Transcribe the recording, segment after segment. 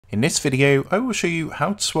In this video, I will show you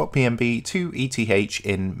how to swap BNB to ETH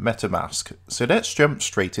in Metamask. So let's jump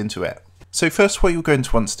straight into it. So first, what you're going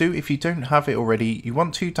to want to do, if you don't have it already, you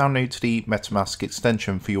want to download the Metamask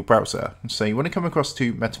extension for your browser. So you want to come across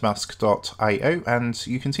to metamask.io, and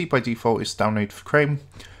you can see by default it's download for Chrome.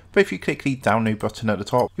 But if you click the download button at the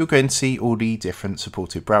top, you're going to see all the different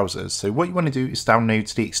supported browsers. So what you want to do is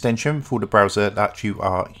download the extension for the browser that you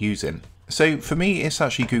are using. So for me, it's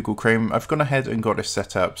actually Google Chrome. I've gone ahead and got this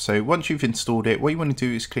set up. So once you've installed it, what you want to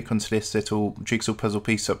do is click onto this little jigsaw puzzle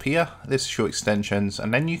piece up here. This is your extensions,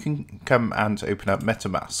 and then you can come and open up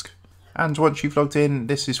Metamask. And once you've logged in,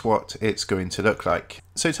 this is what it's going to look like.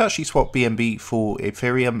 So to actually swap BNB for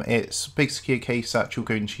Ethereum, it's basically a case that you're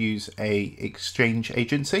going to use a exchange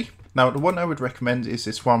agency. Now, the one I would recommend is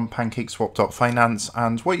this one, PancakeSwap.finance,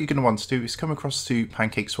 and what you're going to want to do is come across to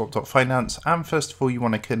PancakeSwap.finance, and first of all, you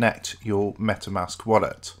want to connect your Metamask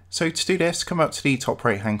wallet. So to do this, come up to the top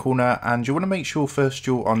right hand corner, and you want to make sure first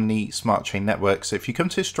you're on the smart chain network. So if you come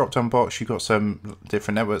to this drop down box, you've got some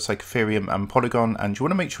different networks like Ethereum and Polygon, and you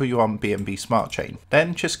want to make sure you're on BNB smart chain.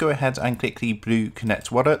 Then just go ahead and click the blue connect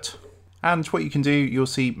wallet. And what you can do, you'll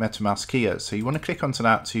see Metamask here. So you want to click onto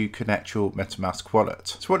that to connect your Metamask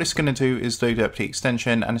wallet. So what it's going to do is load up the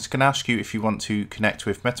extension, and it's going to ask you if you want to connect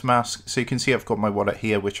with Metamask. So you can see I've got my wallet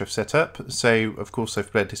here, which I've set up. So of course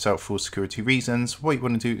I've bled this out for security reasons. What you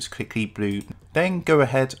want to do is click the blue, then go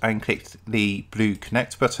ahead and click the blue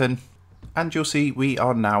connect button, and you'll see we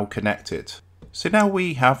are now connected. So now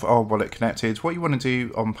we have our wallet connected. What you want to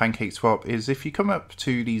do on PancakeSwap is if you come up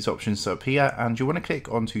to these options up here, and you want to click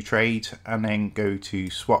onto trade and then go to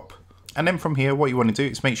swap. And then from here, what you want to do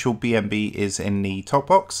is make sure BNB is in the top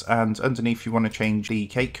box, and underneath you want to change the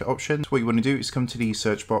cake option. What you want to do is come to the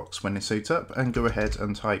search box when it's loads up and go ahead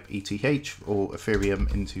and type ETH or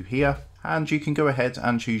Ethereum into here. And you can go ahead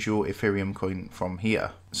and choose your Ethereum coin from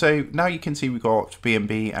here. So now you can see we've got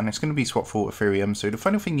BNB, and it's going to be swapped for Ethereum. So the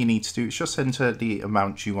final thing you need to do is just enter the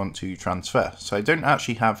amount you want to transfer. So I don't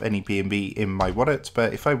actually have any BNB in my wallet,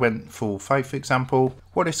 but if I went for 5, for example,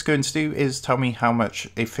 what it's going to do is tell me how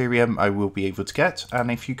much Ethereum I will be able to get.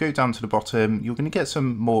 And if you go down to the bottom, you're going to get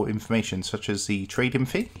some more information, such as the trading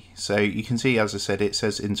fee. So you can see, as I said, it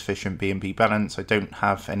says insufficient BNB balance. I don't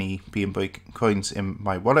have any BNB coins in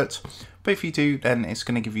my wallet. But if you do, then it's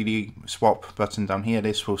going to give you the swap button down here.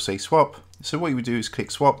 This will say swap. So what you would do is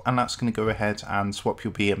click swap, and that's going to go ahead and swap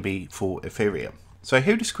your BNB for Ethereum. So I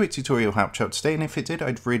hope this quick tutorial helped you out today, and if it did,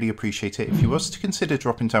 I'd really appreciate it if you was to consider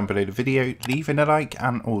dropping down below the video, leaving a like,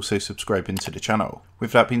 and also subscribing to the channel.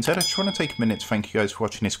 With that being said, I just want to take a minute to thank you guys for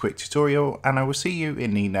watching this quick tutorial, and I will see you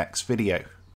in the next video.